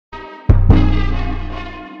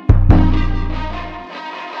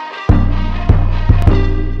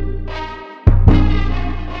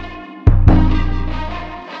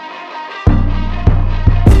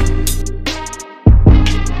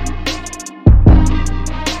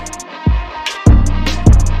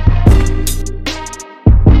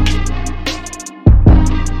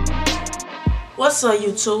What's up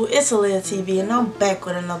YouTube, it's ENOYED TV and I'm back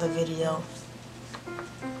with another video.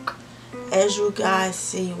 As you guys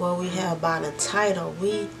see what we have by the title,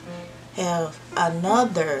 we have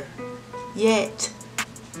another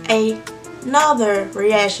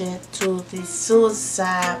reaction to the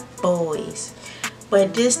Uicideboy.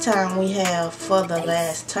 But this time we have For the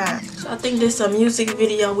Last Time. So I think this is a music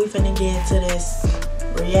video. We finna get into this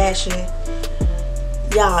reaction.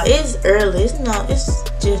 Y'all, it's early. It's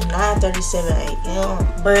just 9:37 a.m.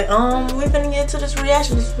 But we finna get into this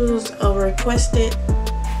reaction. This was a requested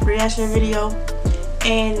reaction video.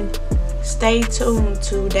 And stay tuned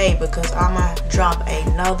today because I'ma drop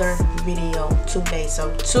another video today.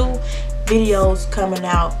 So 2 videos coming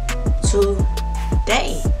out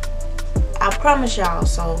today. I promise y'all,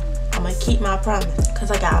 so I'm gonna keep my promise.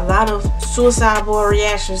 Cause I got a lot of Uicideboy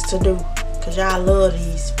reactions to do. Cause y'all love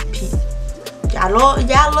these people. Y'all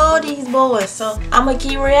love these boys, so I'm gonna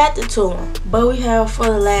keep reacting to them. But we have For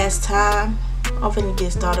the Last Time. I'm finna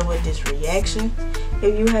get started with this reaction.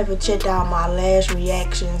 If you haven't checked out my last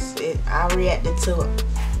reactions, I reacted to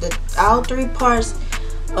all 3 parts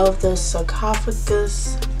of the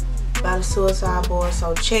sarcophagus by the Uicideboy.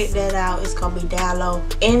 So check that out. It's gonna be download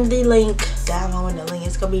in the link. Download in the link.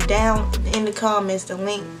 It's gonna be down in the comments. The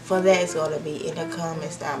link for that is gonna be in the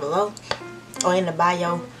comments down below or in the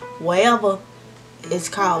bio, wherever it's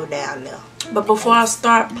called down there. But before I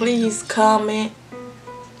start, please comment.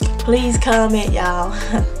 Please comment, y'all.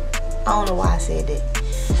 I don't know why I said that.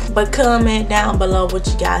 But comment down below what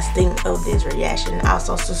you guys think of this reaction.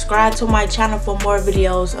 Also subscribe to my channel for more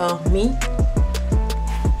videos of me.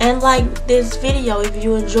 And like this video if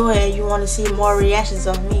you enjoy it and you want to see more reactions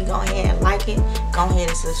of me. Go ahead and like it. Go ahead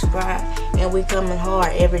and subscribe. And we coming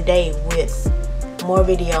hard every day with more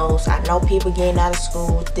videos. I know people getting out of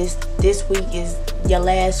school. This week is your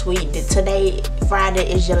last week. Today, Friday,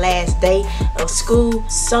 is your last day of school.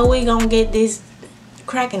 So we gonna get this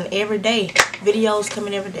cracking every day. Videos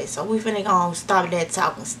coming every day. So we finna go stop that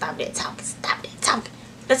talking. Stop that talking. Stop that talking.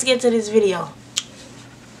 Let's get to this video.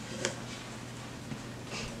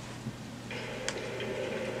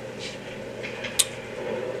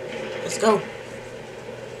 Let's go.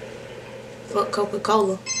 Fuck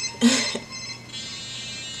Coca-Cola.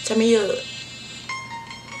 Turn me up.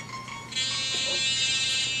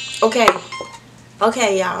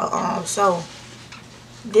 Okay, y'all. So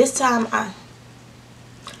this time I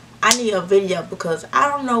need a video because I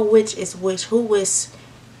don't know which is which. Who is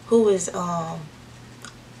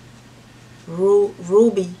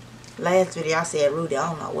Ruby? Last video I said Rudy. I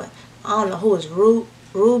don't know what. I don't know who is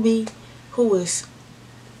Ruby. Who is,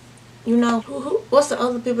 you know, who? What's the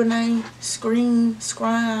other people name? Scrime.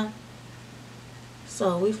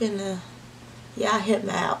 So we finna, y'all help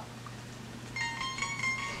me out.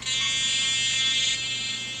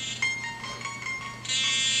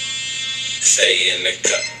 Stay in the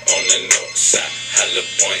cut on the north side. Hollow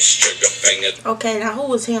points, trigger finger. Okay, now who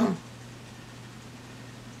was him?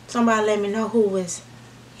 Somebody let me know who was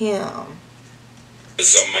him.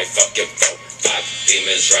 It's on my fucking phone. 5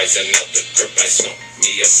 demons rising out the crib. I smoke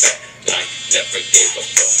me a fat line. Never gave a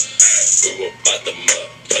fuck. Grew up by the mud.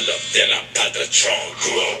 Pull up, then I pop the trunk.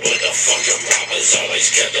 Grew up with the fucking robbers. Always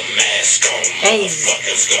kept the mask on.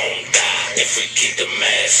 Motherfuckers gon' die if we keep the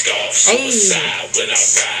mask off. Suicide when I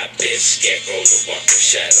ride, bitch. Scarecrow to walk the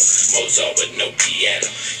shadow. Mozart with no piano.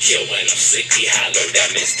 Kill when I'm sleepy hollow.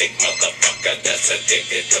 That mystic motherfucker that's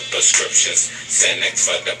addicted to prescriptions. Xanax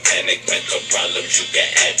for the panic. Mental problems you can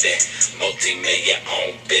add that. Multi-million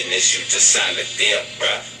own business. You just signed a deal,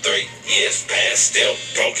 bruh. 3 years past, still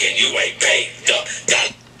broken. You ain't paid up.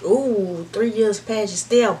 Ooh, 3 years past, you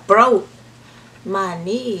still broke. My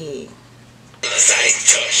nigga. I ain't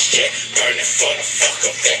touched yet, burning for the fuck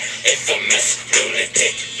of that. Infamous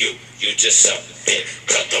lunatic, you just a bit.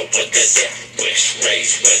 Cut over the death wish,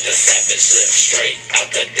 raised with the savage live straight out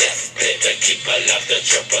the death pit to keep alive the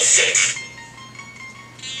 666.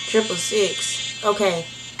 666. Okay,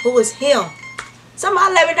 who was him?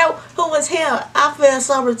 Somebody let me know who was him. I feel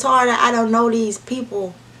so retarded. I don't know these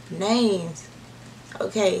people names.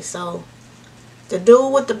 Okay, so the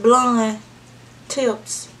dude with the blonde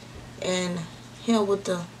tips and him with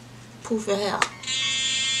the poofy hair.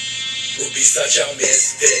 Ruby such a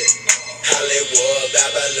misfit. Hollywood,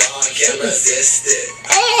 Babylon can't resist it.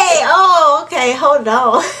 Hey, oh, okay, hold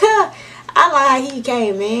on. I like how he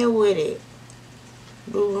came in with it.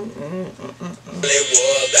 Hollywood,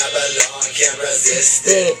 Babylon can't resist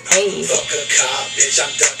it. Hey. Fuck a cop, bitch, I'm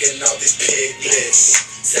ducking all these piglets.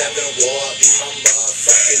 7 war, be my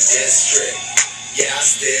motherfucking district. Yeah, I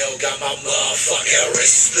still got my motherfucking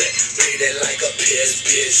wrist split. Bleeding like a piss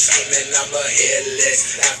bitch. Screaming I'm a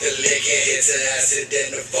headless. After licking hits of acid,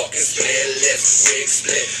 then the fucking split lips. Wig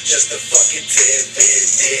split, just a fucking tidbit.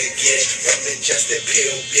 Dig it from ingested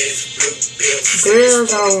pill bits. Blue bills.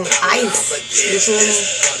 Grills on ice. You feel me?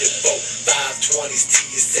 520s to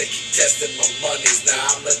your sick. Testing my monies.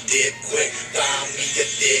 Now I'm a dick quick. Find me a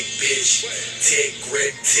dick bitch. Tick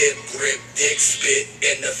grip, tip grip, dick spit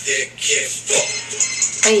in the thick kid. Fuck.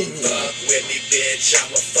 Hey. Fuck with me, bitch.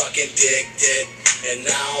 I'm a fucking dick dick. And I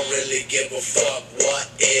don't really give a fuck what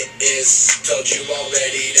it is. Told you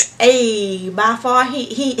already that. Hey, by far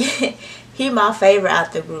he my favorite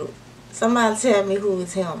out the group. Somebody tell me who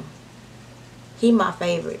is him. He my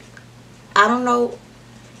favorite. I don't know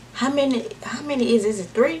how many is this? Is it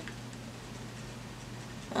 3?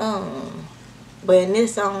 But in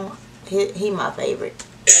this song, he my favorite.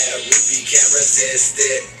 Yeah, Ruby can't resist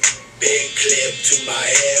it. Big clip to my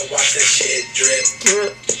head, watch that shit drip.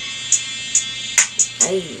 Drip.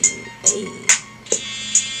 Hey.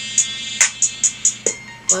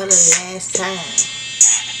 For the last time.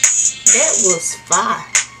 That was fire.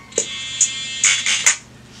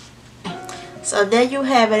 So there you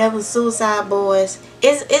have it. That was Suicide Boys.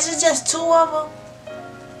 Is it just 2 of them?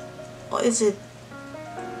 Or is it?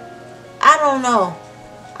 I don't know.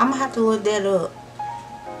 I'm gonna have to look that up.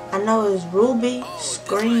 I know it's Ruby,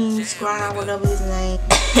 Scream, whatever his name.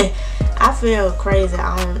 I feel crazy.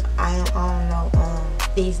 I don't know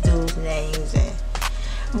these dudes' names.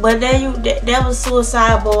 But that was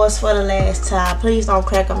Suicide Boys for the last time. Please don't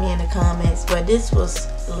crack on me in the comments. But this was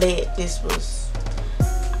lit. This was.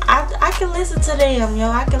 I can listen to them, yo.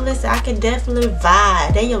 I can listen. I can definitely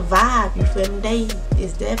vibe. They a vibe, you feel me? They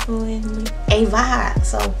is definitely a vibe.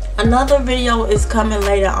 So another video is coming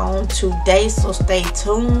later on today, so stay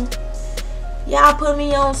tuned. Y'all put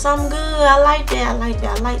me on something good. I like that. I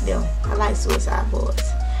like them. I like Suicide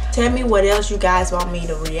Boys. Tell me what else you guys want me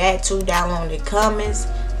to react to down in the comments.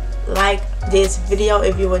 Like this video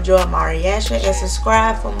if you enjoyed my reaction, and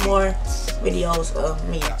subscribe for more videos of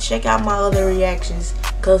me. Check out my other reactions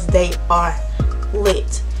because they are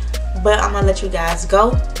lit. But I'm gonna let you guys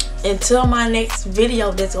go until my next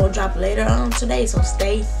video that's gonna drop later on today, so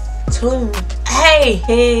stay tuned. Hey,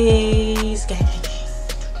 peace.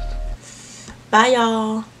 Bye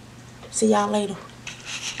y'all. See y'all later.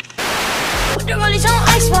 Put the rollies on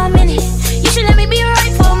ice for a minute. You should let me be right.